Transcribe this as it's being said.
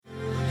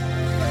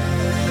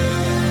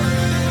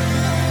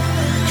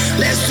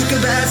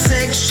about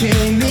sex,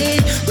 Jamie.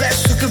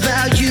 Let's talk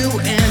about you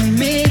and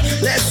me.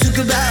 Let's talk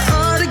about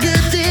all the good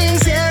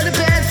things and the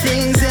bad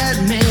things that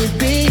may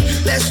be.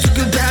 Let's talk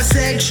about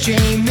sex,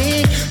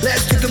 Jamie.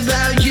 Let's talk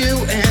about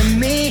you and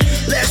me.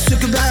 Let's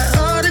talk about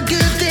all the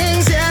good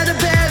things and the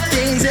bad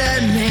things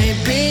that may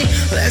be.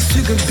 Let's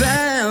talk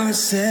about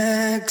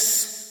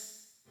sex.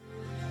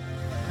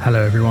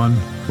 Hello everyone,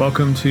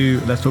 welcome to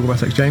Let's Talk About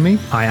Sex Jamie.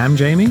 I am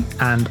Jamie,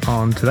 and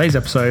on today's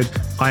episode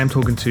I am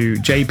talking to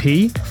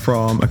JP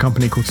from a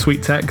company called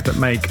Sweet Tech that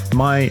make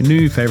my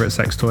new favourite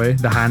sex toy,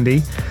 the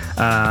Handy.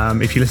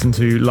 If you listened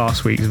to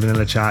last week's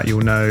Vanilla Chat,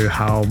 you'll know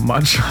how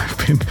much I've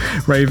been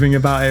raving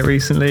about it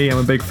recently. I'm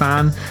a big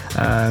fan.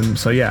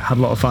 So yeah, had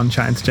a lot of fun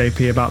chatting to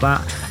JP about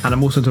that. And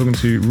I'm also talking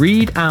to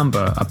Reed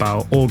Amber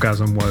about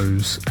Orgasm,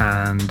 Woes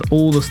and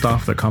all the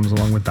stuff that comes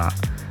along with that.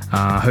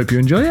 I hope you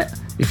enjoy it.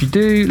 If you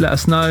do, let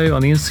us know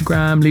on the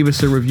Instagram, leave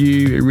us a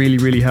review. It really,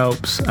 really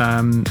helps.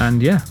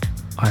 And yeah,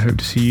 I hope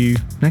to see you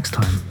next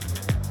time.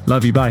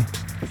 Love you, bye.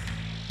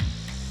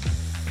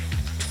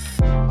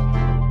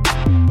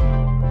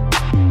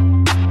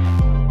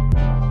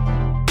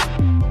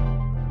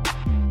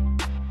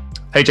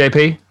 Hey,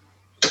 JP.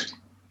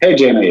 Hey,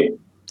 Jamie.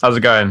 How's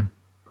it going?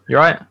 You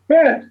all right?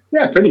 Yeah,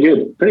 pretty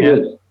good. Pretty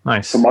good.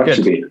 Nice. For March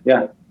to be,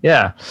 yeah.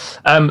 Yeah.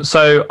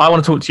 So I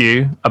want to talk to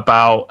you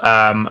about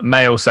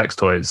male sex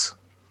toys.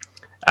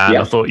 And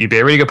I thought you'd be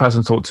a really good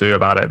person to talk to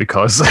about it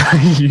because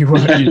you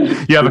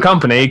have a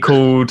company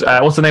called,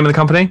 what's the name of the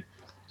company?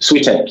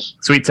 Sweet Tech.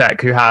 Sweet Tech,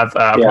 who have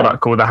a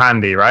product called the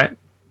Handy, right?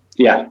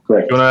 Yeah,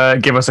 correct. You want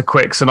to give us a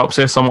quick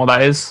synopsis on what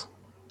that is?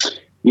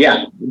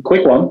 Yeah,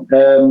 quick one.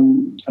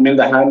 I mean,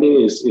 the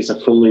Handy is a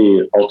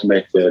fully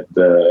automated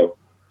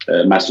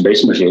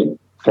masturbation machine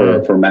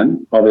for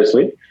men,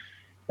 obviously,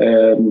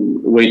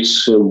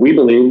 which we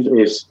believe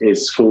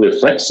is fully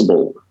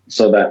flexible.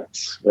 So that,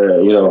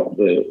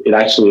 it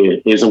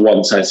actually is a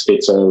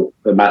one-size-fits-all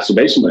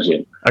masturbation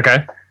machine.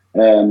 Okay.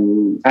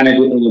 And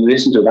in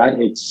addition to that,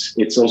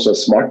 it's also a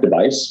smart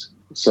device.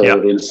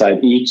 So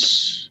inside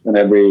each and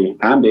every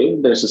Handy,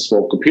 there's a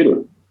small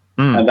computer.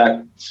 And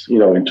that,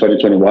 in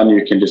 2021,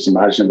 you can just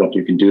imagine what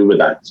you can do with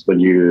that when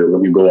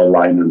you go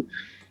online and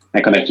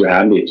connect your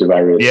Handy to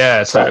various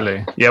stuff.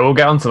 Totally. Yeah, we'll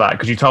get onto that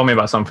because you told me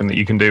about something that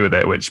you can do with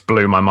it, which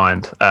blew my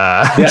mind. So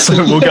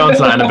we'll get onto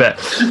that in a bit.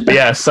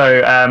 But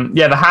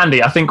the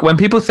Handy. I think when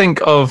people think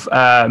of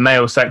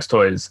male sex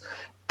toys,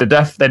 they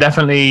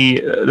definitely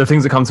the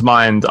things that come to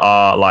mind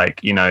are like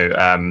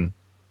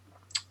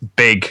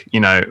big,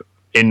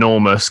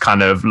 enormous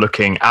kind of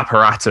looking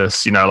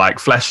apparatus, like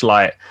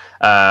fleshlight.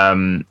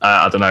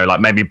 I don't know,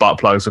 like maybe butt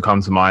plugs will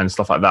come to mind,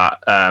 stuff like that.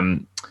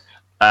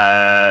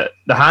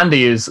 The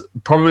Handy is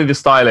probably the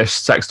stylish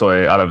sex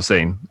toy I've ever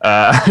seen.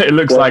 It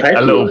looks like a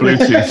little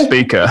Bluetooth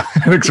speaker.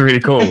 It looks really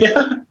cool.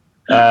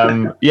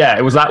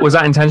 Was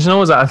that intentional?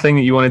 Was that a thing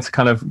that you wanted to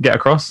kind of get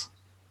across?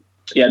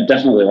 Yeah,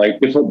 definitely. Like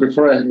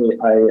before I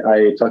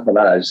talk about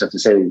that, I just have to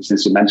say,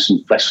 since you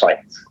mentioned fleshlight,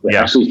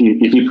 actually,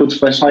 if you put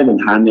fleshlight and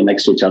Handy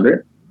next to each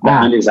other, the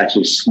Handy is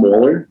actually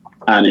smaller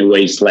and it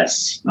weighs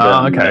less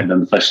than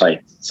the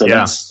fleshlight. So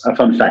that's a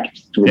fun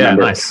fact to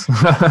remember. Yeah, nice.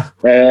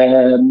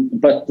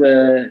 But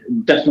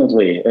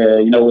definitely,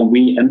 when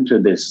we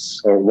entered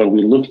this, or when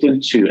we looked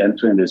into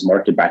entering this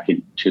market back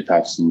in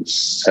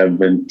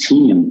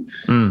 2017,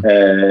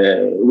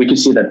 we could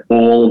see that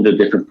all of the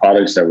different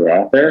products that were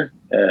out there,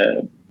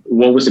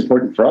 what was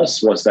important for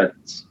us was that,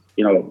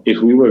 if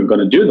we were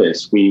going to do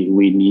this, we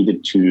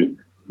needed to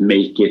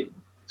make it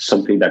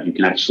something that you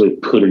can actually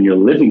put in your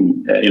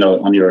living,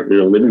 on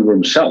your living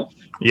room shelf.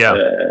 Yeah.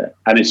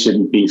 And it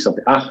shouldn't be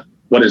something,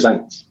 what is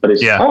that? But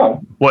it's,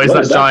 what is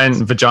that giant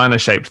vagina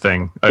shaped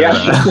thing?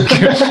 Yeah.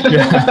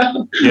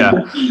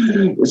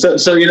 So,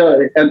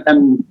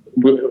 and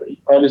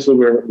obviously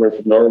we're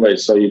from Norway.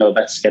 So,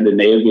 that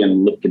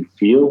Scandinavian look and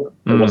feel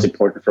was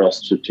important for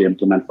us to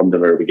implement from the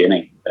very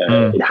beginning.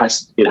 It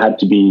had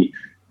to be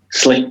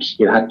slick.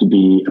 It had to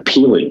be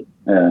appealing.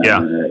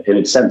 In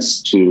its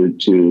sense to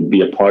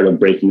be a part of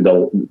breaking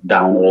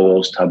down all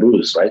those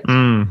taboos, right?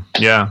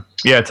 Yeah,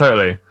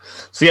 totally.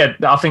 So yeah,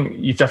 I think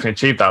you've definitely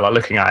achieved that. Like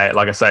looking at it,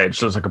 like I say, it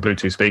just looks like a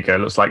Bluetooth speaker. It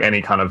looks like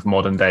any kind of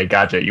modern day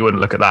gadget. You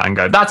wouldn't look at that and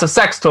go, "That's a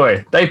sex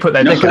toy." They put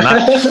their dick in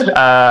that.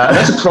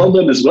 That's a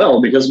problem as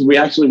well because we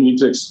actually need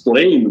to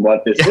explain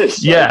what this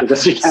is. Right?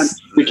 Because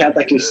you can't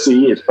actually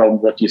see it from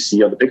what you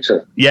see on the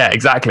picture. Yeah,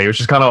 exactly. Which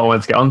is kind of what I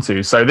wanted to get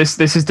onto. So this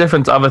is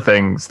different to other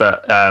things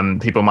that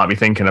people might be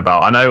thinking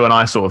about. I know when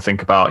I sort of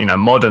think about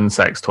modern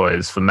sex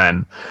toys for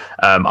men,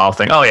 I'll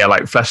think,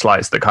 like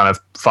fleshlights that kind of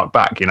fuck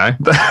back,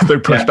 they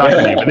push back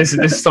on you. But this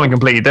is something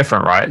completely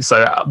different, right?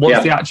 So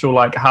what's the actual,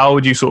 how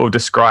would you sort of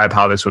describe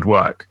how this would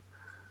work?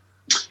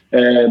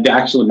 The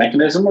actual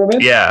mechanism of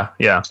it? Yeah.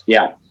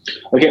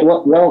 Okay,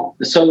 well,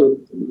 so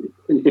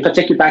if I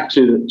take you back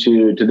to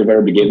the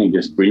very beginning,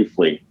 just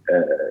briefly,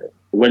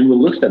 when we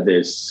looked at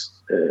this,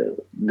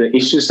 the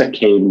issues that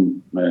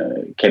came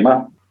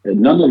up,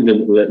 none of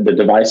the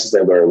devices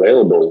that were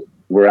available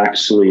were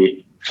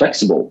actually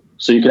flexible.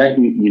 So you can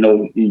actually,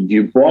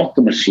 you bought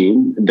the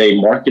machine, they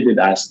marketed it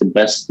as the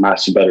best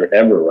masturbator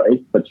ever,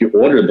 right? But you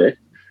ordered it.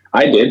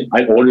 I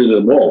ordered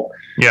them all.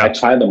 Yeah. I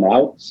tried them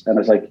out and I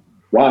was like,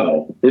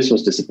 wow, this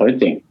was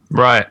disappointing.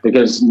 Right.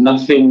 Because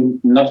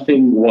nothing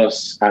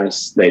was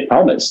as they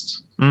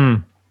promised.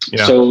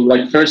 Yeah. So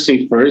like first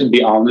thing first,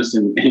 be honest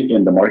in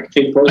the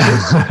marketing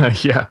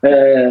process. Yeah.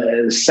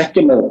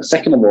 Second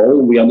of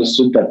all, we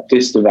understood that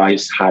this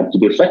device had to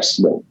be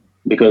flexible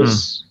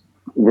because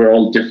we're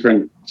all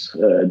different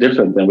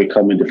and we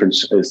come in different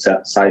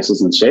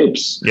sizes and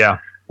shapes. Yeah.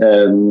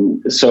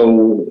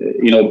 So,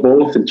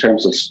 both in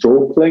terms of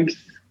stroke length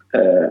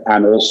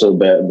and also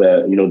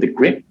the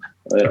grip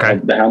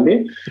of the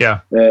handy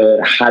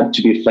had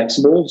to be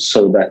flexible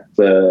so that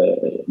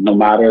no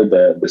matter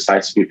the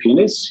size of your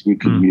penis, you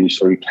can use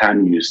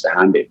the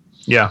handy.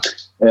 Yeah.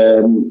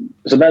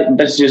 So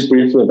that's just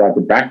briefly about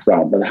the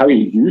background, but how you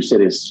use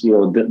it is,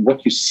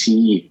 what you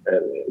see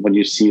when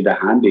you see the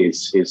handy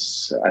is,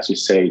 as you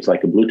say, it's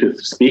like a Bluetooth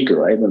speaker,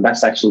 right? And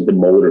that's actually the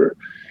motor.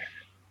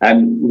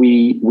 And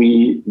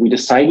we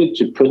decided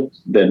to put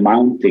the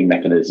mounting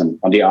mechanism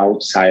on the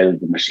outside of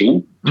the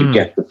machine to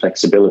get the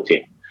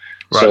flexibility.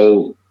 Right.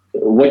 So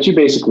what you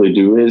basically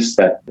do is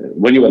that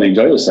when you want to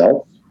enjoy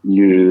yourself,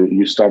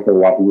 you start by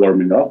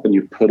warming up and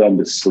you put on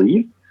the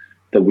sleeve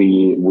that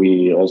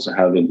we also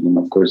have in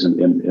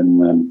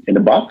the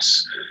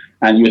box,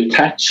 and you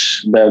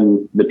attach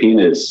then the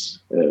penis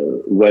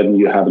when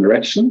you have an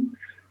erection,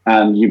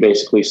 and you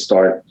basically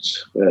start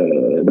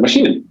the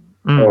machine.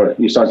 Or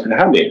you start the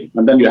handy,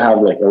 and then you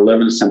have like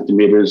 11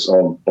 centimeters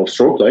of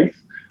stroke length,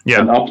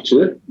 and up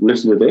to,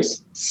 listen to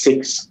this,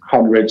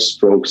 600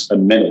 strokes a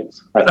minute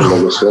at the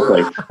lowest stroke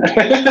length.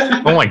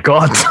 Oh my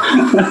God.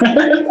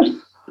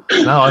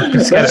 No, I'm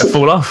scared it'll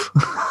fall off.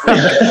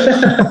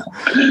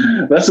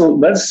 That's a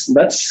lot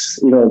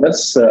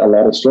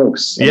of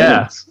strokes.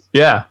 Yeah.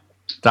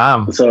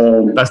 Damn.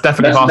 So that's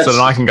definitely faster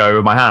than I can go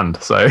with my hand.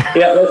 So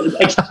yeah,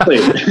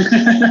 exactly.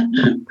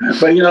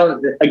 But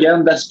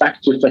again, that's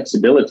back to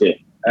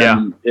flexibility.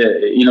 Some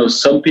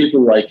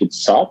people like it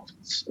soft,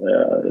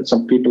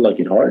 some people like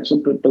it hard,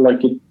 some people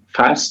like it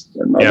fast,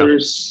 and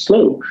others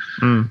slow.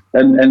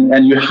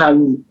 And you have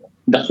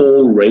the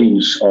whole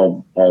range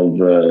of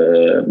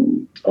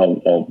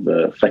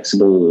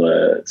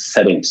flexible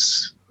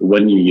settings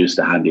when you use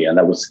the handy, and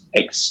that was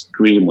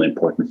extremely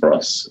important for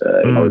us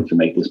in order to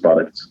make this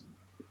product.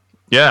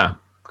 Yeah,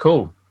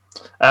 cool.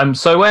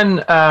 So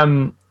when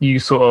you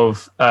sort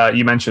of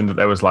you mentioned that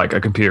there was like a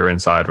computer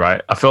inside,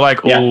 right? I feel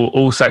like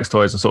all sex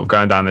toys are sort of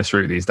going down this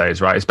route these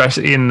days, right?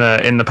 Especially in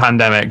the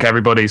pandemic,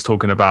 everybody's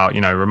talking about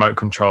remote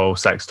control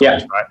sex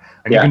toys, right?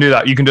 And you can do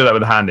that. You can do that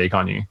with a handy,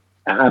 can't you?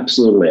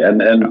 Absolutely.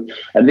 And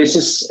this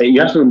is, you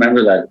have to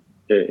remember that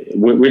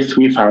we're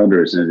three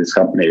founders in this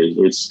company.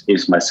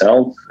 It's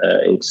myself,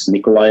 it's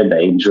Nikolai, the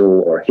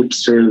angel or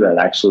hipster that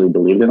actually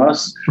believed in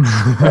us,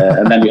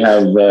 and then you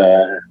have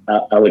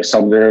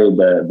Alexander,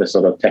 the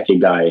sort of techie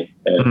guy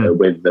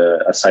with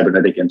a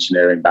cybernetic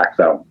engineering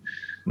background.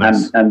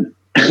 Nice. And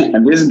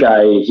this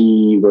guy,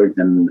 he worked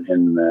in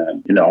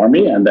the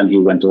army, and then he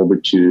went over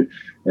to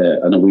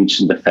a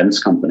Norwegian defense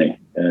company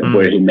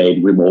where he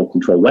made remote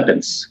control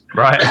weapons.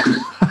 Right.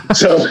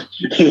 So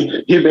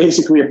he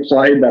basically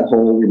applied that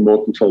whole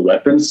remote control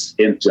weapons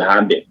into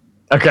handy.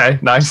 Okay,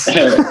 nice.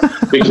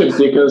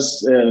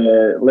 because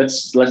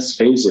let's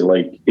face it,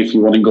 like if you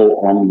want to go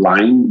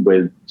online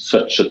with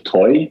such a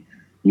toy,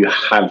 you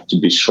have to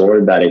be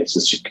sure that it's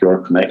a secure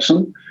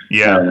connection.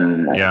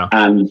 Yeah.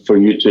 And for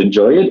you to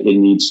enjoy it, it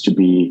needs to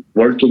be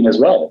working as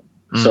well.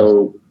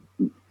 So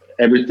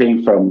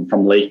everything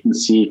from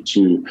latency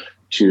to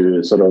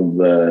sort of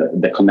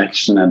the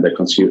connection and the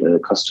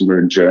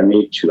customer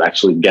journey to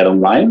actually get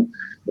online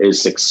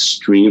is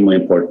extremely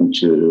important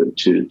to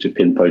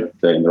pinpoint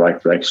in the right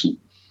direction.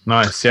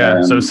 Nice,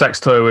 yeah. So a sex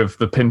toy with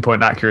the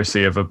pinpoint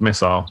accuracy of a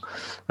missile.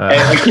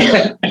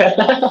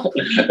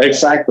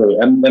 Exactly,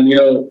 and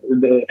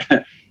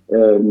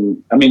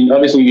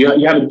obviously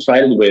you haven't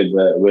tried it with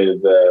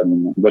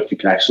what you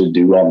can actually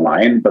do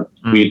online, but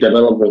we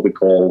developed what we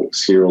call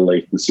zero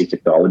latency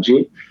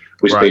technology,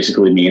 which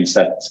basically means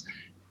that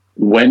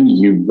when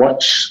you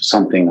watch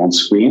something on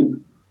screen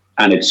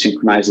and it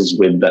synchronizes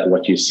with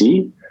what you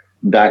see,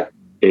 that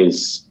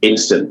is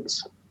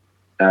instant.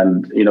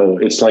 And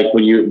it's like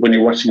when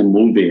you're watching a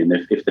movie, and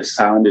if the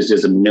sound is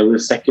just a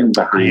millisecond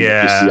behind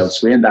what you see on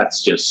screen,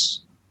 that's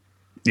just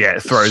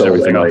it throws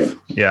everything off.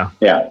 Yeah.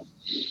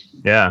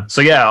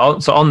 So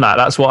on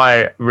that's what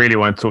I really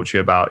wanted to talk to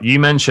you about. You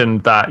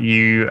mentioned that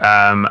you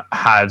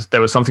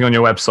there was something on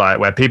your website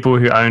where people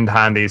who owned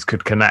handies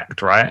could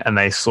connect, right? And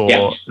they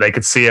they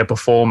could see a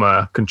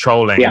performer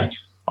controlling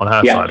on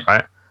her side,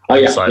 right?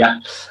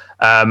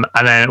 And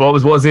then what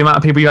was the amount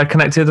of people you had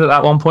connected at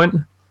that one point?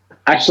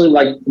 Actually,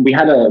 like we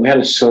had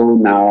a show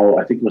now,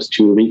 I think it was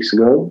 2 weeks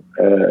ago.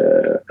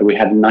 We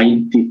had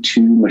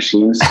 92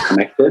 machines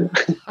connected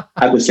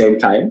at the same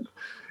time.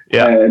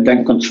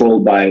 Then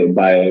controlled by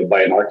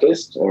an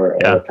artist or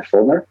a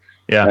performer.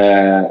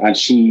 And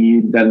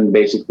she then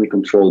basically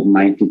controlled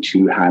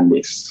 92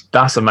 handies.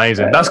 That's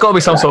amazing. That's got to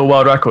be some sort of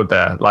world record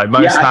there. Like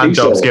most hand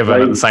jobs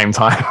given at the same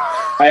time.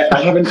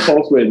 I haven't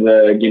talked with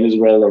Guinness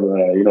World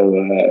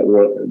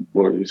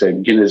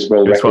Guinness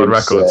World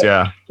Records.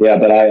 Yeah,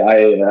 but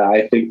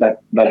I think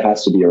that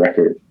has to be a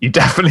record. You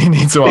definitely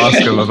need to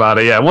ask them about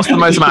it. Yeah, what's the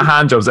most amount of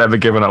hand jobs ever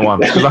given at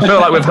once? Because I feel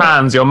like with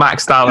hands, you're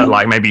maxed out at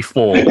like maybe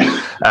 4.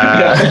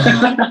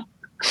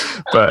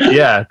 But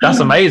yeah, that's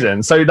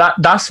amazing. So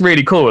that's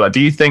really cool. Like, do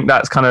you think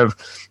that's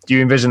do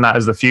you envision that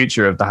as the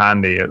future of the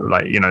handy?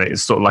 Like, you know,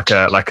 it's sort of like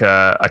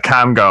a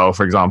cam girl,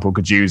 for example,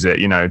 could use it,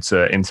 you know,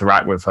 to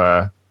interact with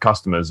her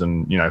customers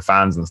and, you know,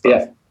 fans and stuff.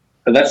 Yeah,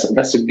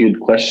 that's a good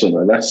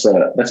question. That's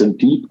a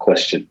deep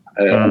question.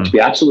 And to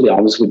be absolutely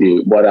honest with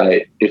you, what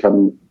I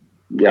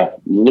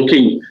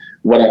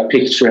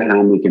picture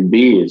handy can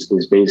be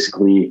is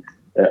basically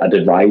a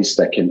device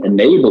that can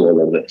enable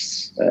all of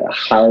this.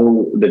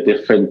 How the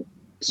different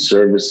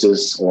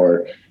services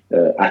or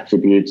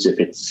attributes, if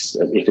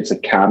it's a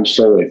cam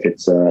show, if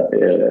it's a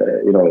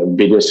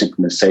video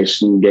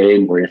synchronization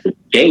game, or if it's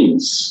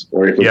games,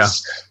 or if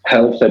it's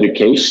health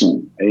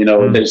education,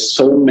 there's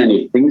so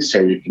many things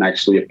here you can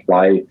actually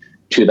apply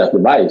to that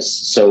device.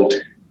 So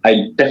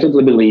I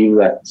definitely believe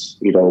that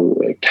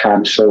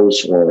cam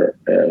shows or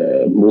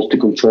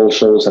multi-control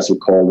shows, as we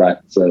call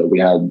that, we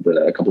had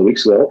a couple of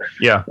weeks ago,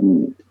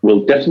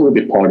 will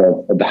definitely be part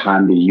of the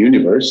handy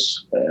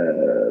universe.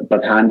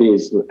 But handy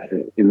is,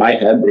 in my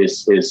head,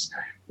 is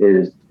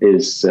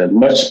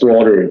much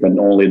broader than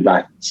only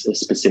that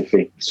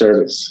specific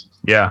service.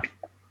 Yeah,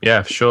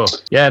 for sure.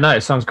 Yeah, no,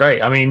 it sounds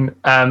great. I mean,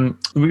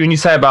 when you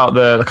say about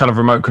the kind of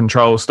remote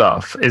control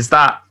stuff,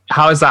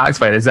 how is that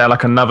activated? Is there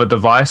like another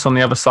device on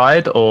the other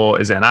side, or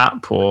is it an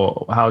app,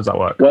 or how does that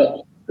work?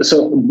 Well,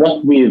 so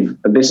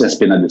this has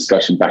been a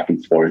discussion back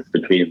and forth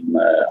between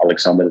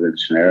Alexander, the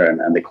engineer,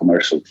 and the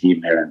commercial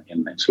team here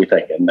in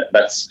SweetTech, and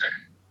that's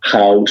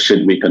how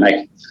should we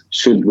connect?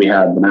 Should we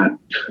have an app?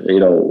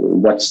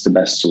 What's the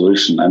best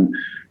solution?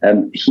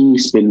 And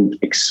he's been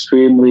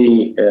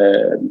extremely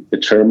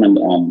determined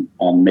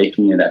on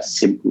making it as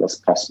simple as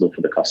possible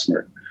for the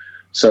customer.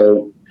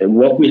 So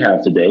what we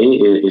have today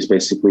is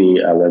basically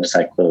a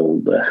website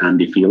called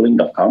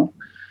handyfeeling.com,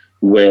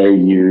 where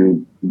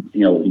you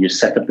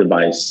set up the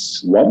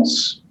device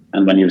once,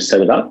 and when you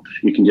set it up,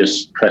 you can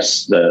just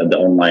press the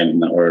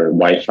online or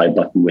Wi-Fi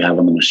button we have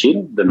on the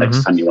machine the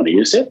next time you want to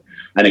use it,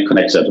 and it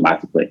connects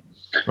automatically.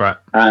 Right.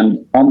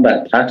 And on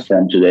that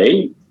platform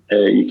today,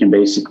 you can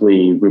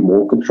basically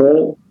remote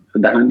control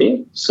the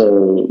handy,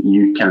 so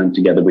you can,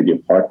 together with your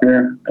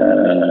partner,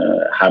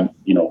 have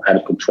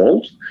it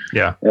controlled.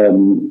 Yeah.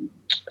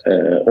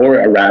 Or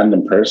a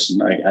random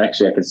person. I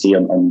can see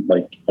on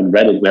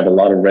Reddit, we have a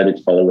lot of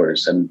Reddit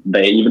followers, and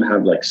they even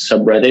have like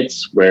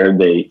subreddits where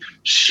they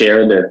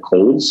share their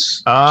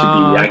codes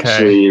to be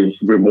actually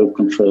remote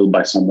controlled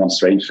by someone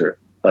stranger.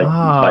 By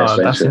a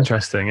stranger. That's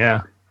interesting.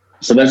 Yeah.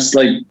 So that's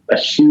like a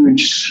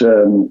huge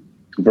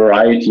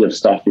variety of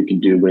stuff you can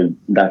do with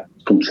that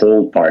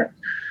control part.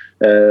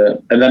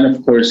 And then,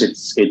 of course,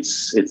 it's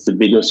the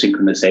video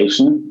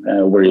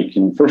synchronization where you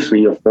can, for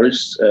free, of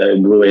course,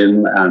 go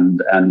in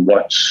and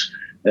watch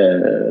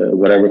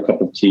whatever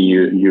cup of tea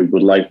you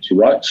would like to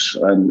watch,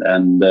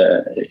 and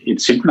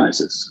it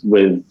synchronizes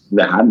with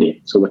the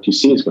handy. So what you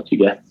see is what you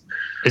get.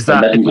 Is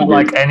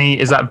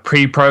that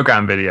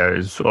pre-programmed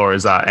videos, or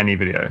is that any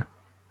video?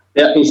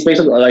 Yeah, it's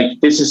basically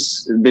like this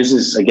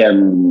is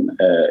again,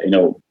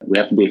 we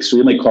have to be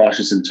extremely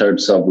cautious in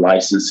terms of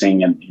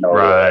licensing and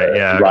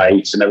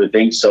rights and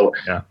everything. So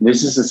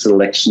this is a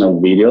selection of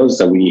videos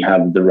that we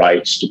have the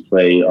rights to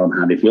play on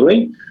Handy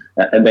Feeling,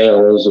 and they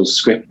are also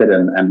scripted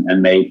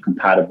and made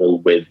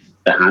compatible with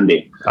the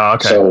Handy. Oh,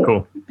 okay, so,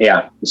 cool.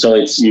 Yeah, so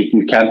it's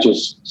you can't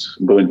just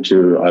go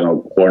into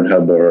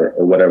Pornhub or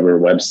whatever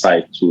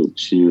website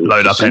to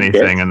load up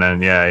anything and then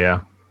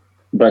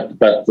But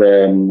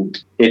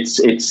it's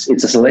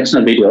a selection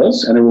of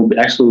videos, and it will be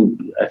actually,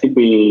 I think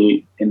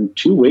in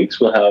 2 weeks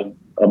we'll have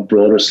a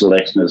broader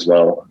selection as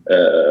well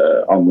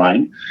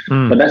online.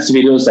 But that's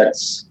videos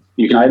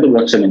you can either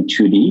watch them in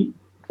 2D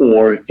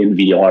or in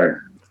VR.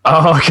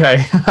 Oh,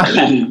 okay.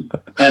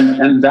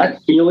 and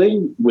that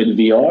feeling with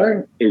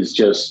VR is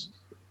just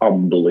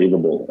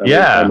unbelievable.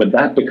 And when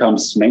that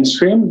becomes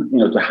mainstream,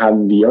 to have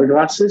VR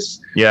glasses,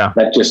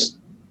 that just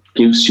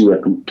gives you a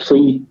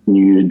complete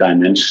new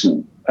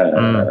dimension.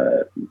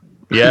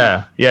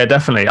 Yeah,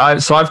 definitely.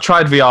 So I've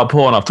tried VR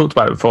porn. I've talked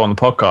about it before on the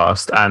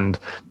podcast, and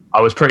I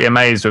was pretty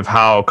amazed with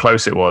how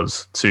close it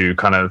was to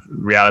kind of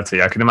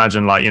reality. I can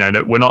imagine,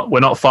 we're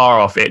not far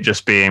off it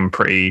just being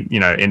pretty,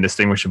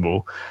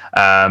 indistinguishable.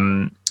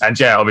 And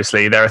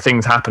obviously there are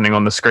things happening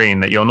on the screen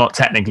that you're not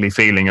technically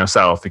feeling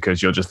yourself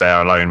because you're just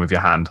there alone with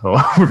your hand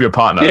or with your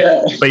partner.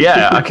 Yeah. But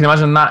I can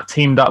imagine that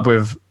teamed up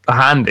with a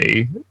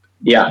handy.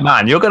 Yeah,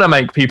 man, you're gonna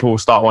make people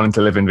start wanting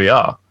to live in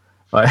VR.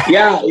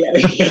 Yeah.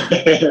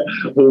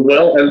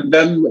 Well, and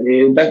then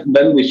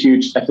the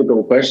huge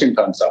ethical question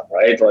comes up,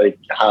 right? Like,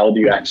 how do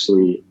you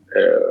actually,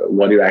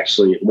 what are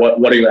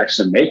you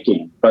actually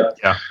making? But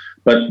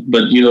but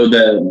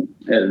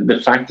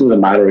the fact of the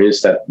matter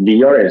is that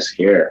VR is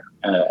here,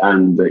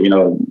 and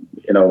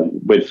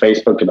with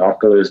Facebook and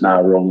Oculus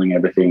now rolling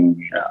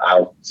everything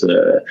out,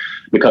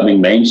 becoming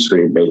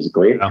mainstream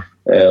basically. Yeah.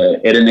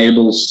 It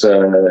enables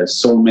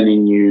so many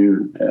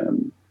new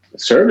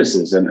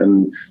services,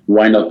 and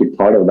why not be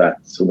part of that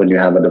when you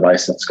have a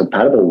device that's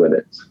compatible with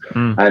it?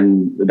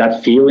 And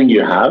that feeling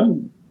you have,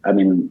 I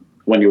mean,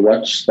 when you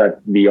watch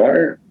that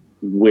VR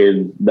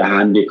with the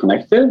handy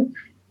connected,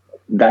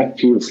 that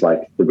feels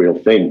like the real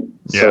thing.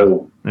 Yeah.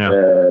 So Yeah.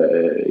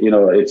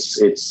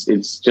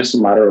 it's just a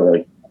matter of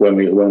like when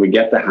we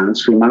get the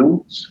hands-free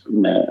mount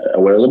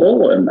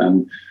available and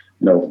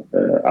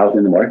out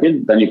in the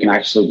market, then you can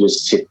actually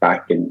just sit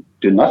back and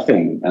do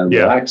nothing and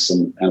relax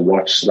and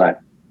watch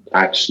that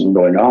action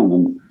going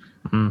on.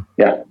 And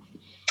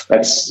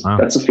that's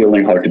a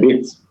feeling hard to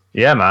beat.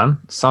 Yeah, man.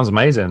 Sounds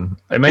amazing.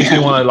 It makes me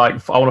want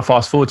to I want to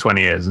fast forward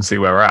 20 years and see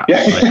where we're at.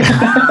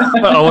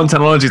 I want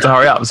technology to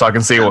hurry up so I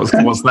can see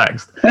what's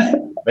next.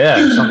 But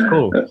yeah, it sounds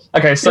cool.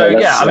 Okay, so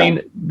I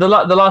mean, the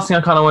last thing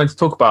I kind of wanted to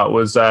talk about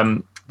was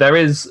there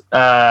is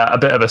a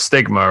bit of a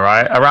stigma,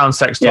 right, around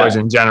sex toys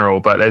in general,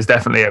 but there's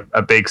definitely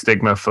a big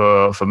stigma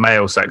for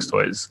male sex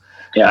toys.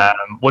 Yeah.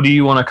 What do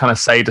you want to kind of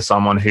say to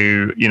someone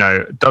who,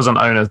 doesn't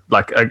own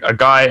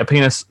a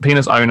penis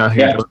owner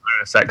who doesn't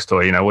own a sex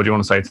toy? What do you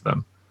want to say to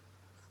them?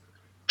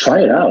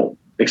 Try it out,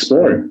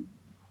 explore.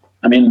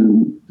 I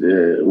mean,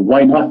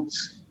 why not?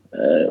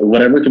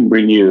 Whatever can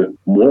bring you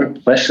more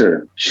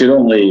pleasure should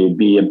only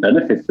be a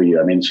benefit for you.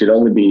 I mean, should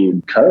only be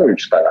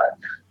encouraged by that.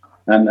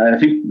 And I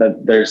think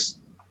that there's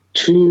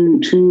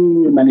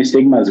too many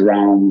stigmas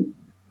around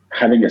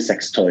having a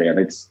sex toy, and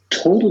it's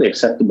totally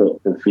acceptable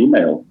for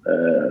female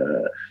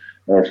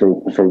or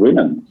for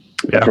women.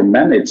 Yeah. For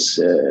men, it's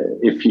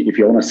if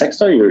you own a sex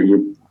toy,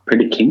 you're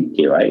pretty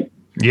kinky, right?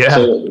 Yeah.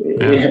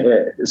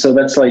 So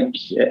that's like,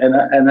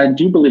 and I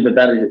do believe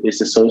that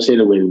is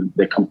associated with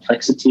the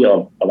complexity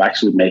of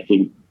actually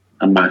making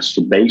a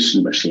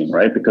masturbation machine,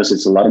 right? Because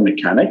it's a lot of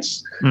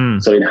mechanics.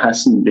 So it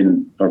hasn't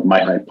been, or my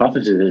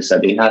hypothesis is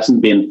that it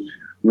hasn't been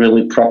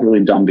really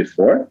properly done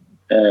before.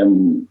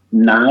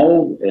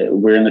 Now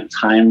we're in a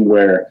time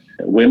where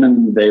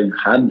women, they've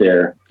had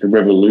their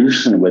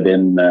revolution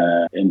within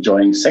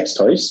enjoying sex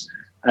toys.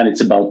 And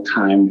it's about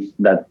time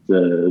that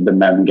the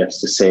man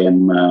gets the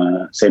same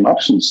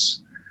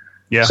options.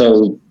 Yeah.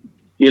 So,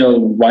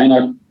 why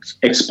not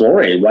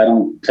explore it? Why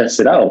don't test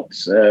it out?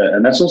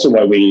 And that's also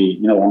why we,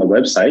 on the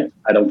website,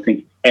 I don't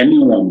think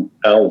anyone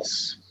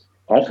else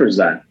offers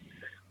that.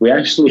 We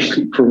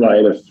actually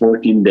provide a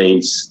 14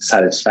 days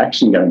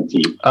satisfaction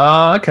guarantee.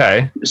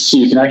 Okay. So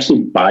you can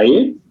actually buy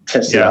it,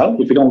 test it out.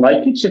 If you don't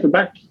like it, ship it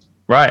back.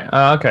 Right.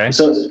 Okay.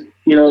 So,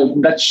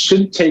 that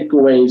should take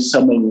away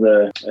some of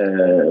the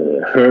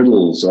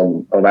hurdles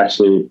of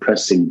actually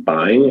pressing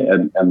buy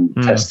and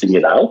testing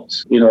it out.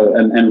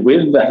 And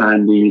with the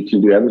handy, you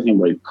can do everything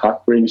with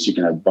cock rings, you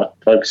can have butt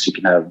plugs, you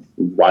can have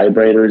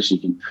vibrators, you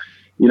can,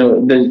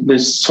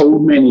 there's so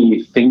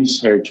many things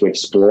here to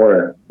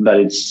explore that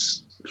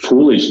it's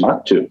foolish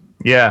not to.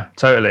 Yeah,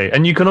 totally.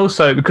 And you can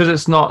also, because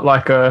it's not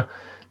like a,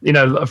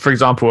 for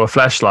example, a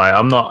fleshlight.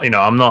 I'm not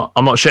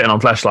shitting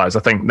on fleshlights. I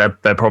think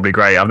they're probably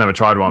great. I've never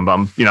tried one, but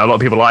a lot of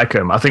people like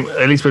them. I think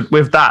at least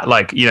with that,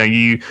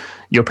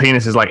 your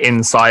penis is like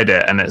inside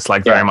it, and it's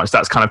like very much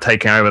that's kind of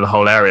taking over the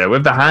whole area.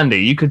 With the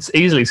handy, you could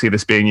easily see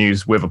this being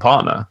used with a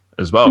partner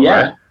as well,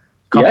 right?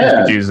 Couples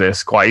could use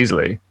this quite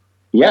easily.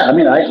 Yeah, I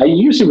mean, I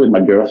use it with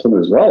my girlfriend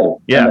as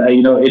well. Yeah,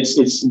 and,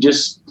 it's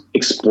just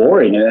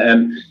exploring,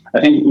 and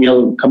I think,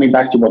 coming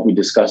back to what we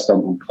discussed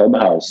on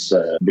Clubhouse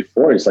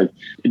before, it's like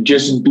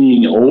just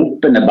being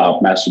open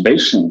about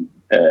masturbation,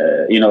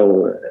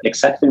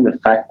 accepting the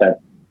fact that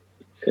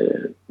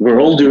we're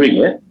all doing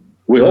it,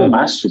 we all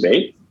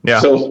masturbate. Yeah.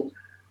 So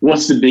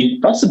what's the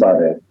big fuss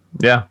about it?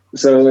 Yeah.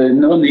 So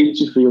no need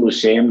to feel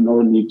ashamed,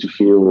 no need to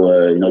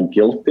feel,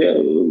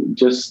 guilty.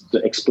 Just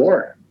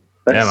explore.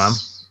 Man.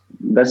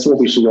 That's what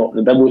we should.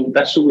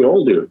 That's what we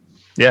all do.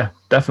 Yeah,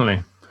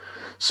 definitely.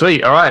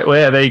 Sweet. All right. Well,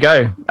 yeah, there you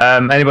go.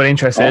 Anybody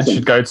interested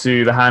should go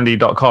to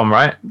thehandy.com,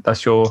 right?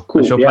 That's your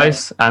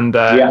place, and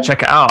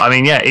check it out. I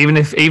mean, even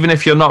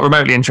if you're not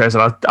remotely interested,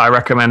 I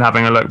recommend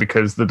having a look,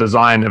 because the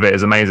design of it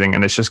is amazing,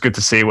 and it's just good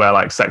to see where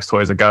like sex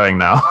toys are going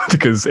now,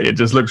 because it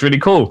just looks really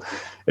cool.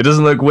 It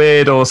doesn't look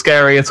weird or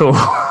scary at all.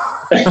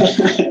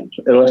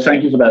 Well,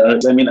 thank you for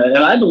that. I mean, and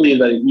I believe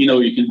that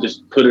you can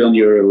just put it on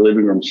your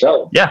living room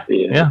shelf. Yeah.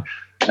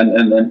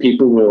 And then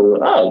people will,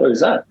 what is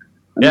that?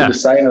 And the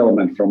design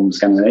element from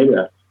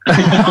Scandinavia.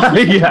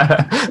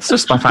 Yeah, it's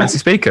just my fancy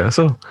speaker.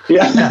 So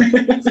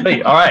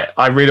Sweet. All right,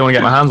 I really want to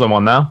get my hands on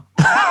one now.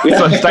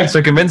 So thanks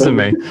for convincing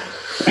me.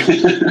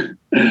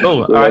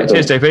 Cool. All right,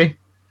 cheers, JP.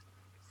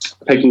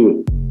 Thank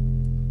you.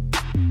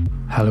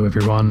 Hello,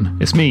 everyone.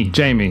 It's me,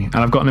 Jamie, and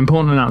I've got an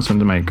important announcement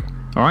to make.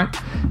 All right,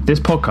 this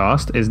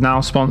podcast is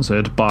now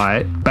sponsored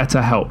by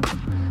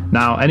BetterHelp.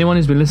 Now, anyone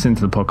who's been listening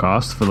to the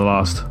podcast for the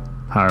last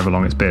however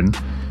long it's been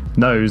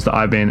knows that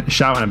I've been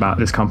shouting about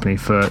this company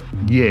for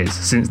years,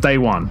 since day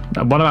one.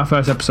 One of our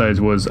first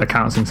episodes was a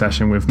counselling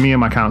session with me and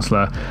my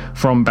counsellor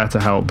from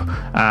BetterHelp,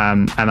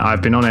 and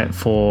I've been on it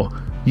for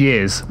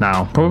years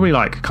now, probably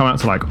like coming up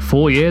to like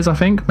 4 years, I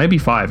think, maybe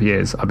 5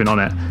 years I've been on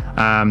it,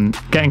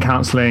 getting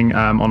counselling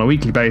on a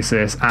weekly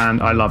basis,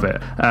 and I love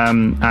it.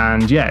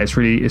 And yeah, it's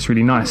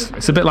really nice.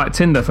 It's a bit like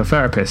Tinder for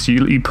therapists.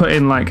 You put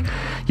in like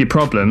your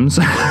problems,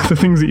 the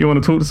things that you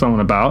want to talk to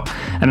someone about,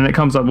 and then it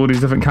comes up with all these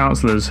different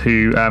counsellors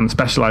who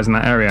specialise in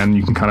that area, and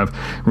you can kind of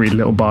read a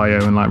little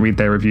bio and like read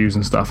their reviews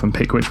and stuff and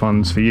pick which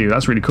ones for you.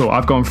 That's really cool.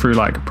 I've gone through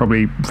like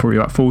probably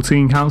like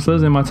 14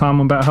 counsellors in my time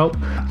on BetterHelp.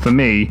 For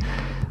me,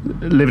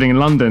 living in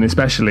London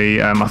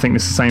especially, I think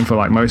it's the same for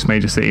like most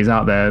major cities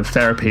out there,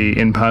 therapy,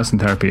 in-person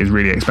therapy is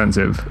really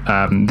expensive.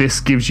 This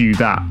gives you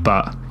that,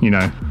 but you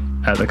know,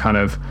 at the kind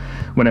of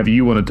whenever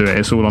you want to do it,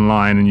 it's all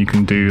online, and you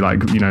can do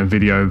like, you know,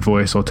 video,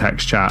 voice or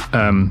text chat,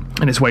 and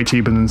it's way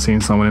cheaper than seeing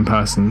someone in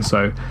person.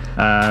 So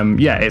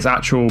yeah, it's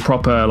actual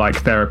proper like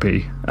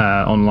therapy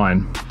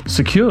online,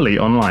 securely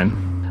online.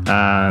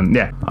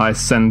 Yeah, I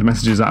send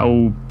messages at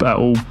all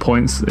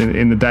points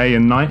in the day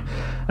and night.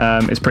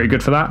 It's pretty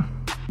good for that.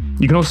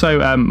 You can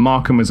also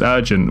mark them as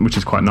urgent, which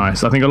is quite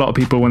nice. I think a lot of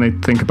people, when they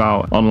think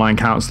about online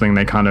counselling,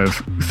 they kind of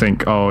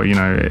think, oh, you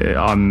know,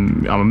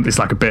 it's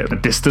like a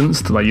bit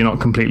distanced, like you're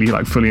not completely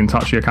like fully in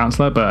touch with your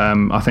counsellor. But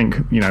I think,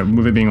 you know,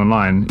 with it being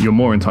online, you're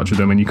more in touch with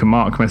them, and you can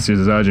mark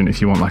messages as urgent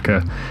if you want like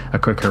a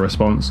quicker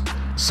response.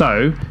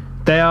 So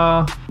they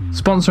are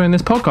sponsoring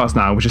this podcast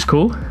now, which is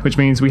cool, which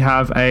means we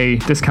have a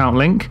discount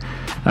link.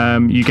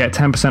 You get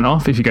 10%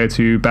 off if you go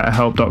to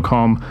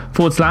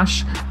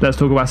betterhelp.com/Let's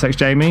Talk About Sex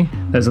Jamie.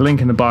 There's a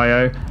link in the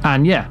bio.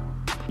 And yeah,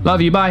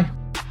 love you. Bye.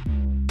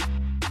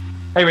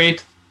 Hey,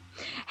 Reed.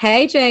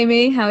 Hey,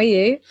 Jamie. How are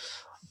you?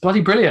 Bloody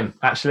brilliant,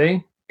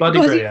 actually. Bloody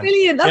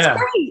brilliant. That's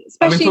great.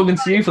 Especially I've been talking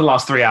to you for the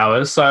last 3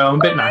 hours, so I'm a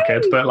bit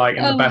knackered, but like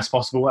in the best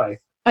possible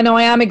way. I know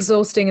I am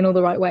exhausting in all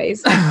the right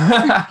ways.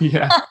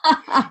 Yeah.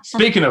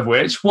 Speaking of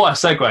which, what a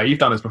segue. You've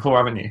done this before,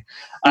 haven't you?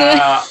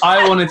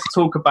 I wanted to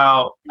talk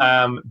about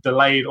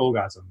delayed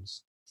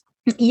orgasms.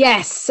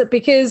 Yes,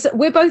 because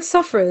we're both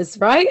sufferers,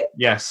 right?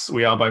 Yes,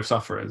 we are both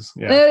sufferers.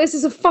 Yeah. This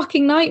is a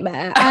fucking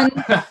nightmare. And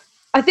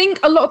I think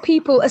a lot of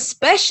people,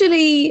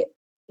 especially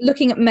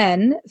looking at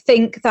men,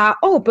 think that,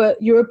 oh, but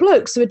you're a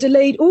bloke, so a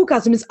delayed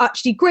orgasm is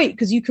actually great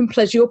because you can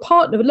pleasure your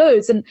partner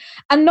loads. And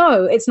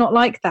no, it's not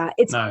like that.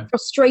 It's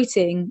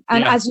frustrating.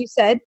 And as you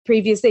said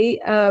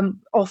previously,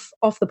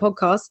 off the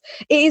podcast,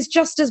 it is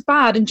just as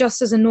bad and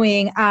just as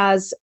annoying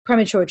as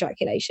premature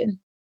ejaculation.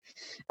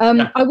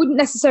 I wouldn't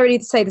necessarily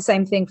say the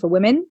same thing for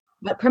women,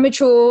 but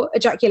premature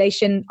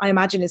ejaculation, I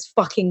imagine, is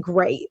fucking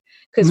great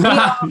because we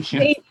are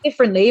made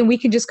differently and we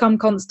can just come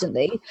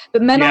constantly.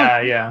 But men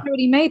aren't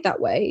really made that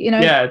way, you know?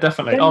 Yeah,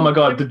 definitely. Oh my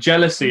God, the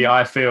jealousy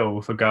I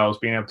feel for girls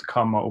being able to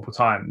come multiple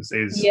times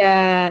is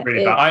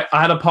really bad. I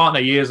had a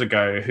partner years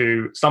ago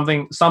who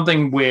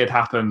something weird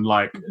happened,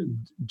 like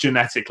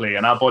genetically,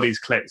 and our bodies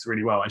clicked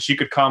really well. And she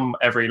could come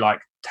every like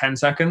 10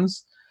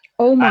 seconds.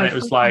 Oh my! And it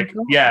was like,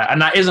 God.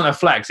 And that isn't a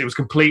flex. It was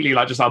completely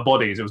like just our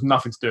bodies. It was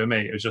nothing to do with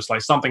me. It was just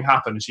like something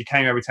happened, and she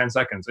came every 10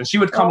 seconds, and she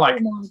would come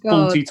like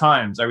 40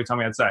 times every time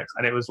we had sex.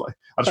 And it was like,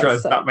 I'm sure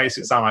that makes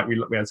it sound like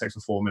we had sex for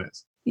 4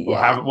 minutes, or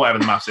whatever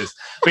the maths is.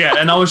 But yeah,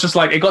 and I was just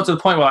like, it got to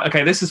the point where like,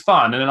 okay, this is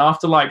fun. And then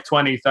after like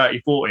 20, 30,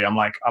 40, I'm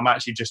like, I'm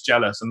actually just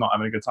jealous and not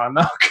having a good time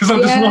now because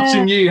I'm just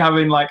watching you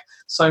having like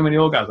so many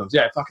orgasms.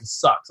 Yeah, it fucking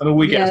sucks. And all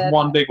we get is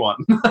one big one.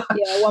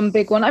 One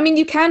big one. I mean,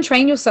 you can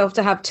train yourself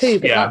to have two,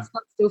 but that's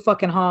still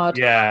fucking hard.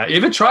 Yeah. You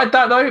ever tried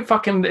that though?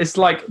 Fucking, it's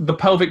like the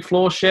pelvic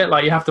floor shit.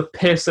 Like you have to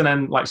piss and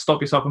then like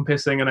stop yourself from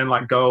pissing and then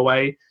like go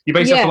away. You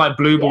basically have to like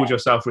blue ball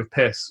yourself with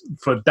piss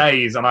for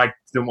days, and I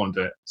didn't want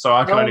to do it. So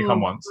I can only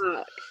come once.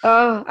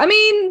 I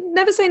mean,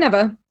 never say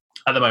never.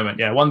 At the moment,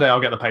 yeah. One day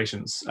I'll get the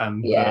patience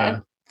and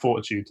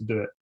fortitude to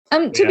do it.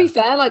 To be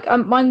fair, like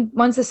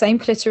mine's the same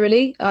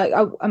clitorally.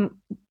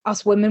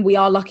 Us women, we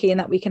are lucky in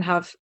that we can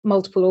have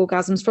multiple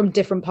orgasms from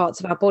different parts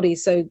of our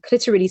bodies. So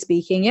clitorally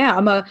speaking,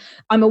 I'm a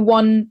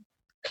one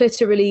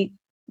clitorally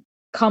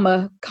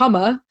comer.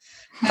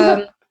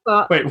 But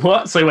wait,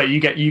 what? So wait, you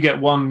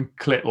get one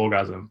clit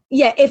orgasm?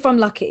 Yeah, if I'm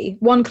lucky,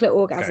 one clit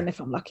orgasm if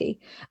I'm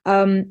lucky.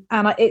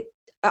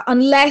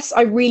 Unless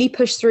I really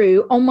push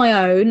through on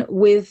my own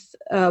with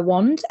a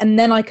wand, and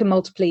then I can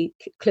multiply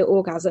clit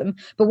orgasm.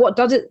 But what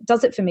does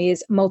it for me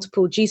is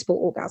multiple G-spot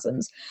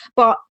orgasms.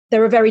 But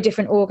they're a very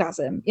different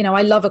orgasm. You know,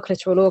 I love a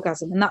clitoral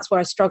orgasm, and that's where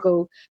I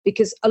struggle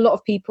because a lot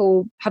of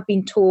people have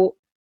been taught,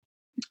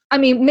 I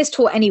mean,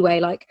 mistaught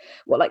anyway, like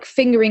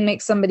fingering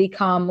makes somebody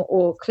come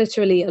or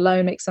clitorally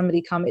alone makes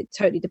somebody come. It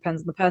totally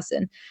depends on the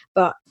person.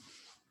 But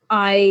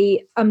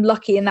I am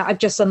lucky in that I've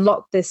just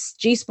unlocked this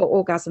G-spot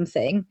orgasm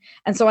thing.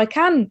 And so I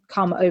can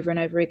come over and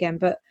over again.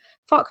 But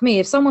fuck me,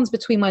 if someone's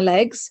between my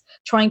legs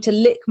trying to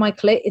lick my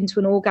clit into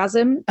an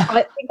orgasm,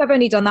 I think I've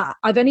only done that.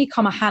 I've only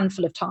come a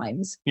handful of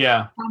times.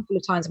 Yeah. A handful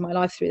of times in my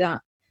life through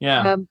that.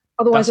 Yeah.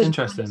 Otherwise, That's I just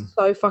find it interesting.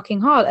 so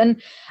fucking hard.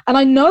 And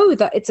I know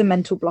that it's a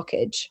mental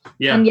blockage.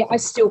 Yeah. And yet I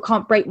still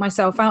can't break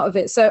myself out of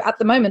it. So at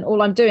the moment,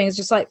 all I'm doing is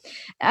just like,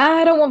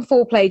 I don't want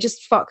foreplay.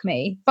 Just fuck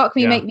me. Fuck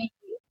me, Yeah. make me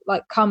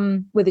like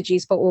come with a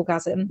G-spot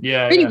orgasm.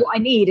 Yeah. Really, Yeah. what I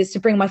need is to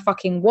bring my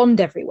fucking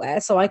wand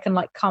everywhere so I can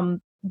like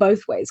come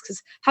both ways,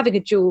 because having a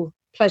dual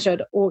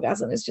pleasured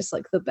orgasm is just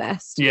like the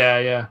best.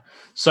 Yeah.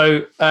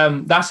 So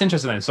that's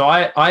interesting then. So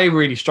I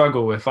really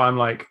struggle if I'm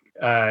like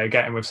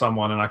getting with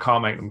someone and I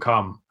can't make them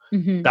come.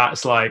 Mhm.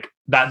 That's like,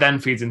 that then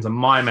feeds into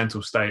my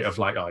mental state of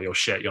like, oh, you're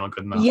shit, you're not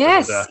good enough.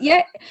 Yes,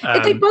 yeah.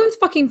 They Um, both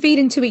fucking feed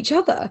into each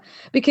other,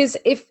 because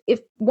if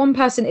one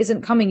person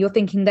isn't coming, you're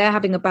thinking they're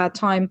having a bad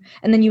time,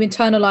 and then you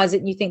internalize it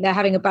and you think they're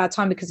having a bad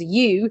time because of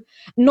you,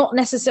 not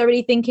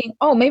necessarily thinking,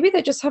 oh, maybe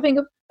they're just having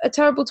a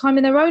terrible time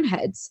in their own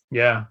heads.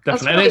 Yeah,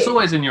 That's definitely. And it's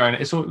always in your own,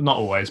 not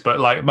always, but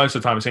like most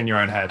of the time it's in your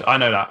own head. I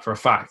know that for a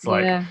fact.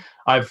 Like Yeah.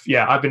 I've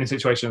been in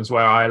situations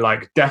where I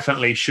like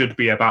definitely should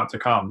be about to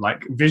come.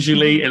 Like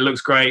visually it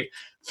looks great.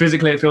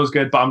 Physically it feels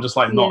good, but I'm just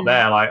like not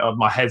there. Like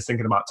my head's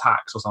thinking about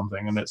tax or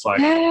something. And it's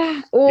like,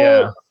 Yeah. Or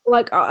yeah.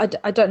 like, I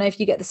don't know if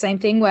you get the same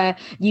thing where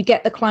you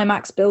get the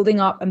climax building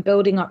up,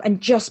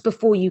 and just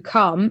before you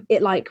come,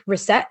 it like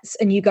resets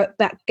and you get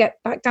back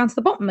down to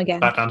the bottom again.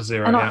 Back down to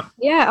zero. And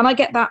Yeah. and I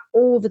get that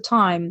all the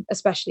time,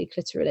 especially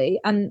clitorally.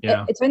 And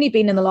it's only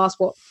been in the last,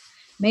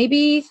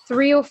 maybe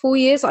 3 or 4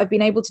 years I've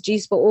been able to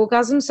G-spot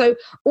orgasm. So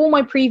all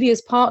my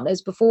previous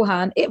partners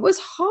beforehand, it was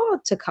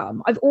hard to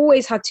come. I've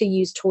always had to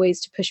use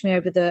toys to push me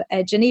over the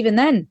edge. And even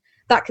then,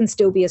 that can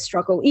still be a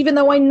struggle, even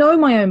though I know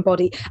my own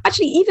body.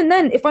 Actually, even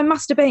then, if I'm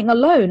masturbating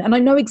alone and I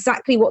know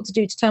exactly what to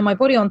do to turn my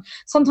body on,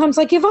 sometimes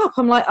I give up.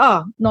 I'm like,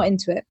 not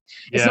into it.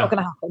 It's not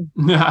going to happen.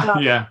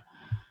 Yeah.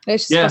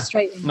 It's just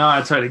frustrating. No,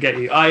 I totally get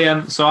you.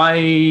 I'm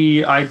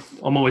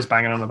always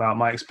banging on about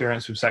my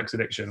experience with sex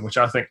addiction, which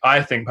I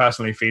think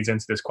personally feeds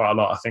into this quite a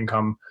lot. I think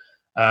I'm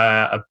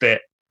a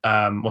bit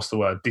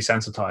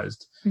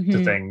desensitized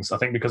to things. I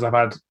think because I've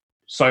had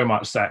so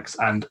much sex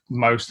and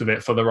most of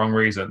it for the wrong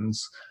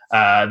reasons,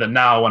 that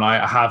now when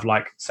I have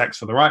like sex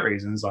for the right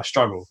reasons, I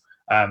struggle.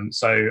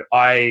 So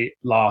I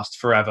last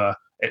forever.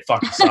 It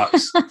fucking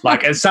sucks.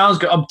 Like it sounds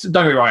good. Don't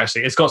get me wrong.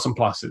 Actually, it's got some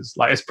pluses.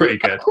 Like it's pretty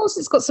good. Of course,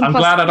 it's got some. I'm pluses.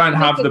 glad I don't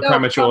have the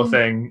premature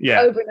thing. Yeah.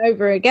 Over and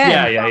over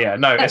again. Yeah.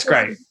 No, it's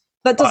great.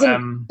 That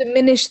doesn't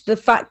diminish the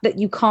fact that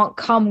you can't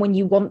come when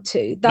you want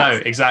to. No,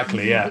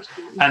 exactly. Yeah,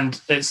 and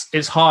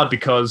it's hard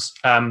because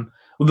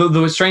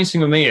the strange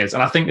thing with me is,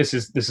 and I think this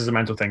is a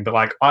mental thing, but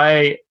like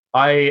I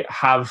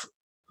have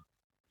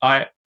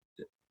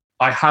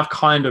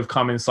kind of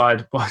come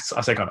inside. Well,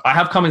 I say kind of. I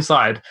have come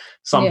inside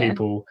some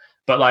people,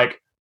 but like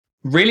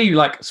really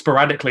like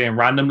sporadically and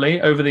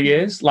randomly over the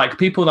years, like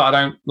people that I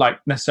don't like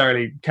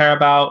necessarily care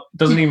about,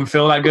 doesn't even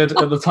feel that good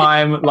at the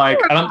time. Like,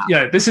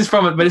 and this is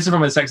from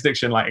a sex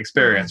addiction like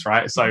experience,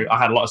 right? So I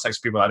had a lot of sex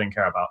with people that I didn't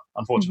care about,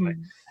 unfortunately.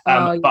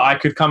 But I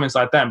could come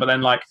inside them, but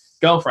then like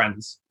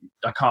girlfriends,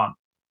 I can't.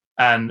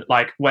 And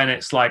like when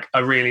it's like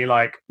a really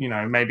like,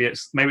 maybe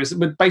it's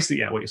but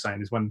basically, what you're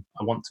saying is when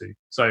I want to.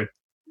 So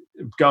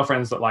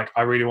girlfriends that like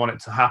I really want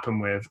it to happen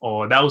with,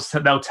 or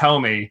they'll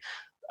tell me,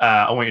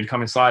 I want you to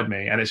come inside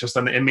me, and it's just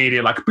an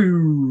immediate like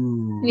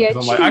boo. Yeah,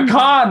 I'm like,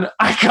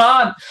 I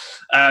can't.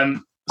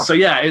 So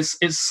yeah, it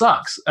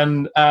sucks,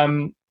 and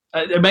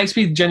it makes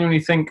me genuinely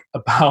think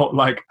about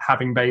like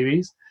having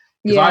babies,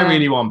 because I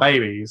really want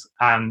babies,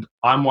 and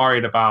I'm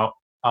worried about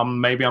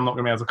maybe I'm not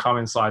going to be able to come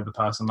inside the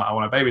person that I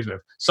want to have babies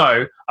with.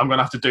 So I'm going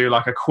to have to do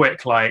like a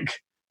quick like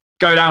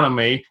go down on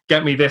me,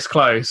 get me this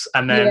close,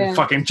 and then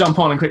fucking jump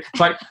on and click.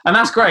 Like, and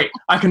that's great.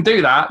 I can do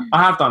that.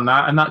 I have done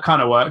that, and that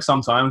kind of works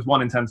sometimes.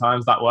 1 in 10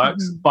 times that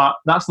works, but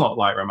that's not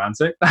like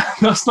romantic.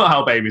 That's not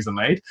how babies are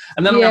made.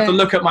 And then I'm gonna have to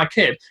look at my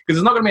kid, because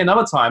there's not gonna be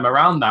another time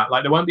around that.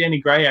 Like, there won't be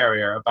any grey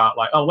area about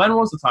like, oh, when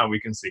was the time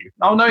we conceived?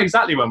 I'll know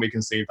exactly when we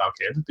conceived our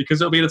kid,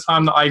 because it'll be the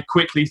time that I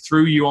quickly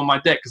threw you on my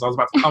dick because I was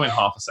about to come in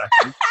half a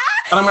second.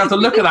 And I'm gonna have to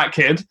look at that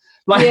kid,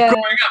 like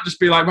growing up, just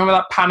be like, remember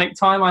that panic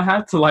time I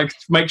had to like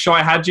make sure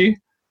I had you?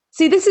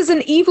 See, this is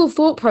an evil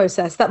thought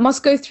process that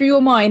must go through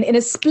your mind in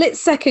a split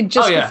second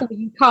just before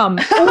you come.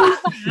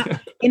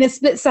 In a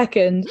split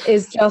second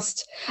is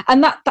just,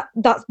 and that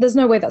there's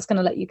no way that's going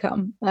to let you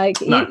come.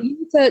 Like you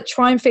need to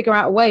try and figure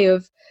out a way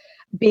of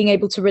being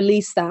able to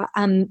release that,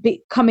 and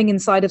coming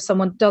inside of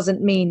someone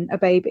doesn't mean a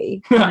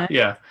baby. You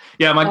know?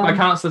 My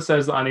counselor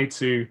says that I need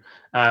to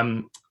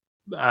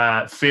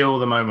feel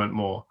the moment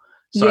more.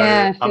 So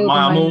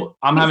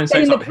I'm having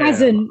sex up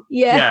here.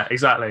 Yeah,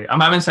 exactly.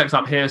 I'm having sex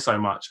up here so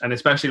much, and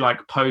especially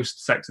like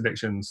post sex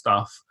addiction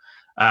stuff.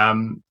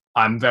 I'm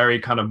very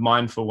kind of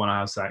mindful when I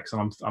have sex,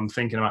 and I'm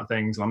thinking about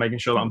things, and I'm making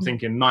sure that I'm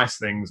thinking nice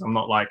things. I'm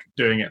not like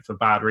doing it for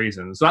bad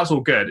reasons. So that's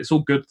all good. It's all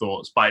good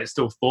thoughts, but it's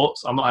still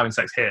thoughts. I'm not having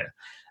sex here.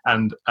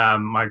 And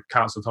my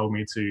counselor told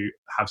me to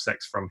have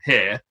sex from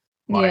here.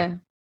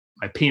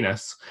 My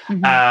penis,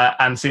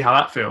 and see how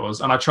that feels.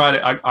 And I tried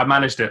it. I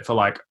managed it for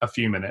like a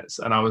few minutes,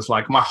 and I was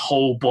like, my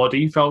whole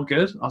body felt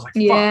good. I was like,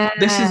 fuck,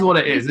 this is what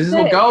it is. This is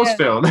what girls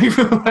feel. They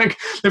feel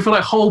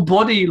like whole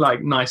body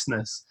like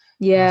niceness.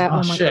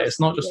 Oh shit, it's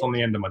not just on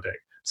the end of my dick.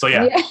 So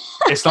yeah,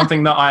 it's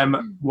something that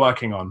I'm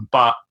working on.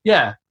 But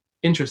yeah,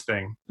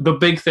 interesting. The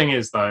big thing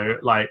is though,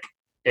 like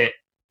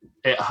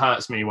it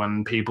hurts me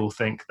when people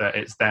think that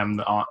it's them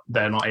that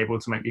they're not able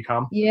to make you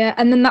come. Yeah,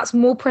 and then that's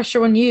more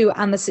pressure on you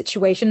and the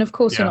situation. Of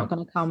course, you're not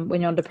going to come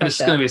when you're under pressure. And it's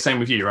going to be the same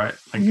with you, right?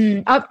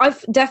 Like,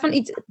 I've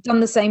definitely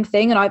done the same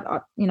thing, and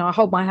I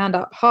hold my hand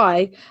up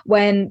high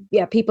when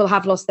people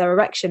have lost their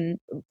erection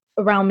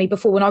around me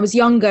before when I was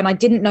younger and I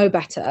didn't know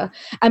better,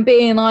 and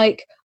being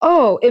like,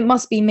 oh, it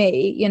must be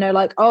me,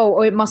 like, oh,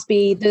 or it must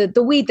be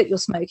the weed that you're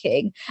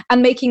smoking,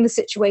 and making the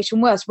situation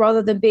worse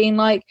rather than being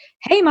like,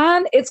 hey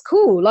man, it's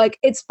cool. Like,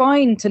 it's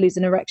fine to lose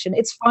an erection.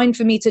 It's fine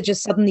for me to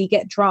just suddenly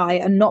get dry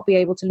and not be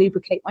able to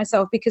lubricate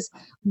myself, because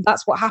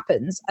that's what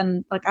happens.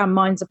 And like, our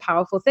minds are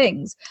powerful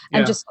things,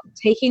 and just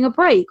taking a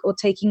break or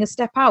taking a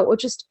step out or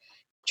just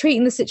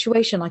treating the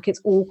situation like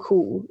it's all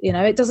cool.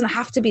 It doesn't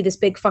have to be this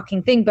big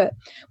fucking thing, but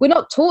we're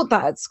not taught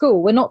that at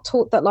school. We're not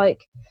taught that.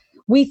 Like,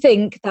 we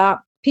think that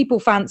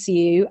people fancy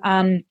you,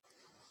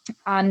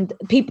 and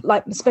people,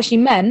 like especially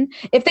men,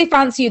 if they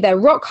fancy you, they're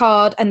rock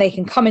hard and they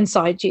can come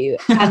inside you,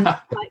 and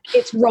like,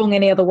 it's wrong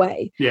any other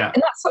way. And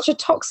that's such a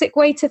toxic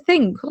way to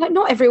think. Like,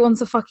 not everyone's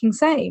the fucking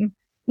same.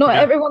 Not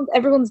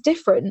everyone's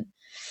different.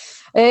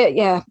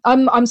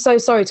 I'm so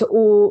sorry to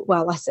all,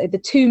 well, I say the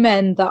two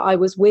men that I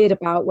was weird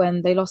about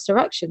when they lost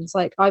erections.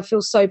 Like, I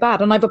feel so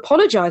bad, and I've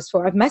apologized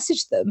for it. I've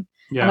messaged them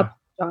and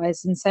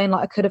apologized and saying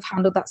like I could have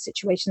handled that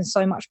situation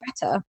so much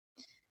better.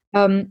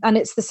 And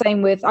it's the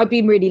same with, I've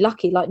been really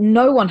lucky. Like,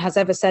 no one has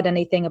ever said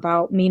anything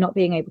about me not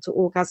being able to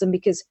orgasm,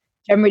 because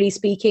generally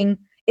speaking,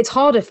 it's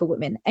harder for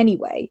women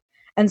anyway.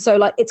 And so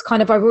like, it's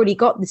kind of, I've already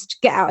got this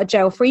get out of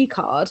jail free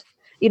card.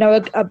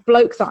 A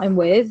bloke that I'm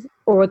with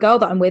or a girl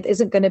that I'm with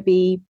isn't going to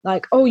be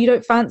like, oh, you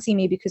don't fancy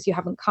me because you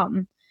haven't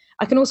come.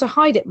 I can also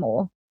hide it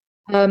more.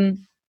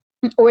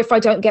 Or if I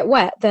don't get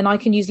wet, then I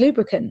can use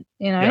lubricant,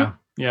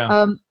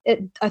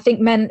 I think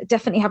men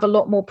definitely have a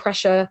lot more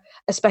pressure,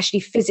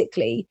 especially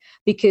physically,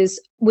 because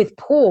with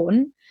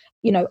porn,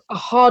 a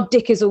hard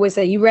dick is always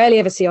there. You rarely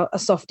ever see a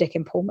soft dick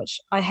in porn,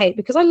 which I hate,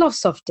 because I love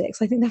soft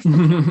dicks. I think they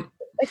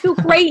feel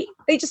great.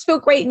 They just feel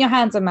great in your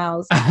hands and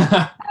mouths.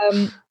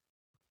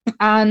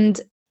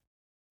 And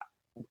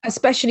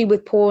especially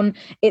with porn,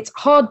 it's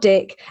hard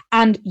dick,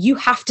 and you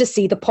have to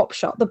see the pop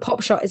shot. The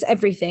pop shot is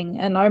everything.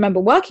 And I remember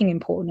working in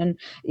porn, and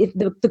if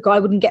the guy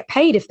wouldn't get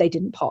paid if they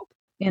didn't pop.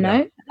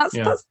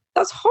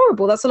 That's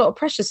horrible. That's a lot of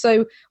pressure.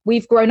 So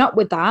we've grown up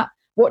with that,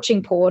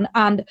 watching porn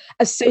and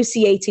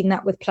associating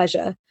that with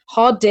pleasure.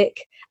 Hard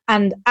dick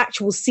and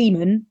actual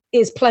semen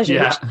is pleasure,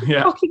 which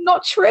is fucking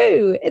not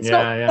true. It's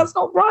not. That's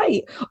not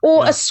right.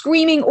 Or a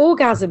screaming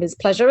orgasm is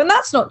pleasure, and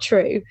that's not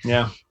true.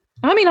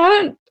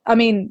 I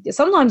mean,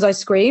 sometimes I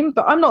scream,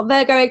 but I'm not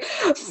there going,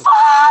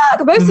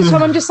 fuck! Most of the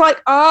time I'm just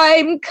like,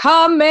 I'm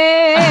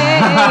coming.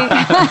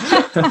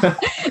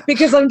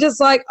 Because I'm just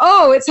like,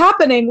 oh, it's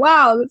happening.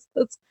 Wow,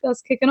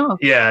 that's kicking off.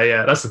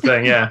 Yeah, that's the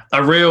thing, yeah.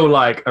 A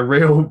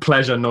real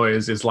pleasure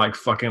noise is like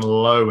fucking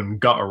low and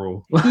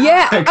guttural.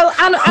 Yeah,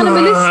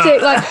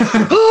 animalistic, like,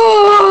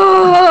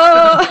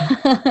 oh!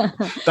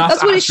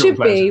 That's what it should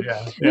be.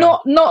 Yeah.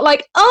 Not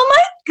like, oh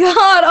my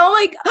God,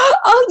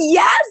 oh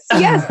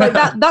yes. Like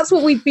that's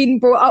what we've been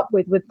brought up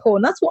with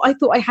porn. That's what I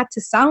thought I had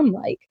to sound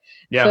like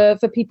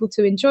for people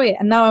to enjoy it.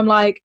 And now I'm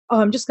like, oh,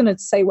 I'm just going to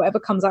say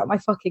whatever comes out of my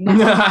fucking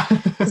mouth.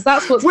 Because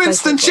that's what's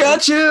Winston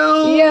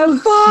Churchill! Yeah,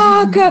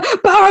 fuck!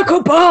 Barack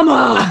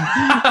Obama!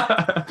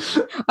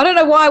 I don't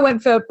know why I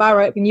went for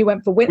Barack and you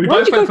went for Winston. Why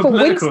did you go for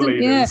Winston?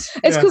 Leaders. Yeah,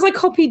 it's because I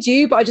copied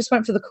you, but I just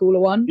went for the cooler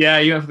one. Yeah,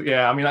 I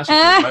mean, that's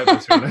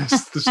just to be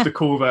honest. That's the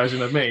cool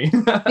version of me.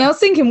 I was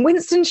thinking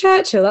Winston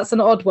Churchill, that's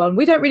an odd one.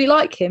 We don't really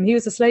like him. He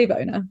was a slave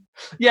owner.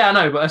 Yeah, I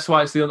know, but that's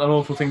why it's an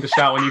awful thing to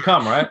shout when you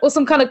come, right? Or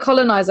some kind of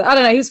colonizer. I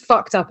don't know, he was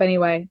fucked up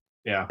anyway.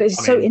 Yeah, but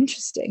it's so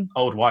interesting.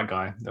 Old white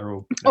guy. They're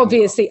all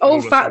obviously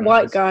old fat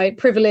white guy,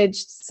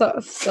 privileged.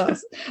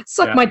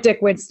 Suck my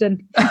dick,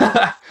 Winston.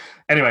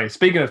 Anyway,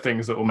 speaking of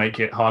things that will make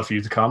it hard for you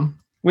to come,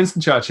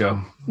 Winston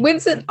Churchill.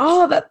 Winston.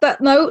 Oh,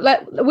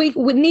 we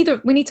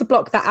need to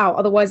block that out.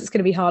 Otherwise, it's going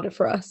to be harder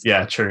for us.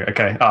 Yeah, true.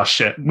 Okay. Oh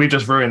shit, we've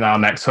just ruined our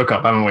next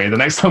hookup, haven't we? The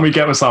next time we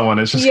get with someone,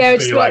 it's just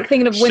just like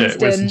thinking of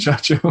Winston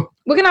Churchill.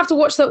 We're gonna have to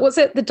watch that. What's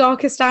it? The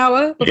Darkest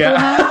Hour.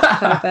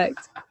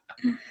 Perfect.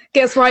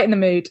 Get us right in the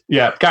mood.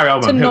 Yeah, Gary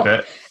Oldman, he'll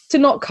bit. To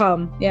not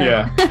come.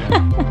 Yeah.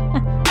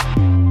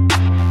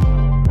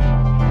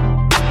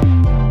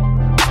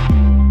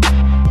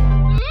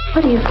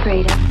 What are you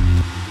afraid of?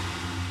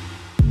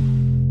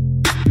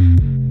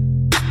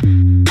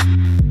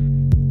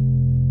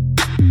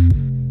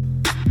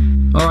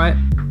 All right,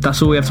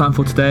 that's all we have time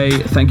for today.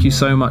 Thank you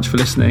so much for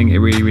listening. It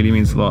really, really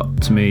means a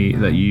lot to me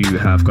that you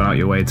have gone out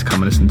your way to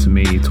come and listen to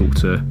me talk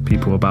to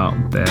people about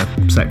their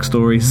sex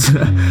stories.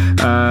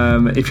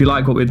 If you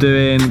like what we're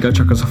doing, go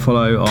check us a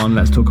follow on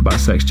Let's Talk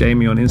About Sex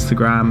Jamie on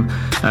Instagram.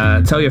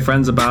 Tell your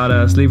friends about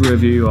us, leave a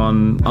review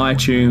on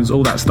iTunes,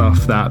 all that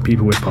stuff that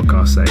people with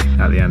podcasts say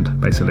at the end,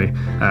 basically.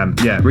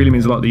 It really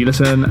means a lot that you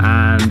listen,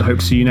 and hope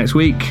to see you next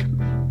week.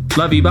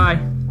 Love you,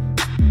 bye.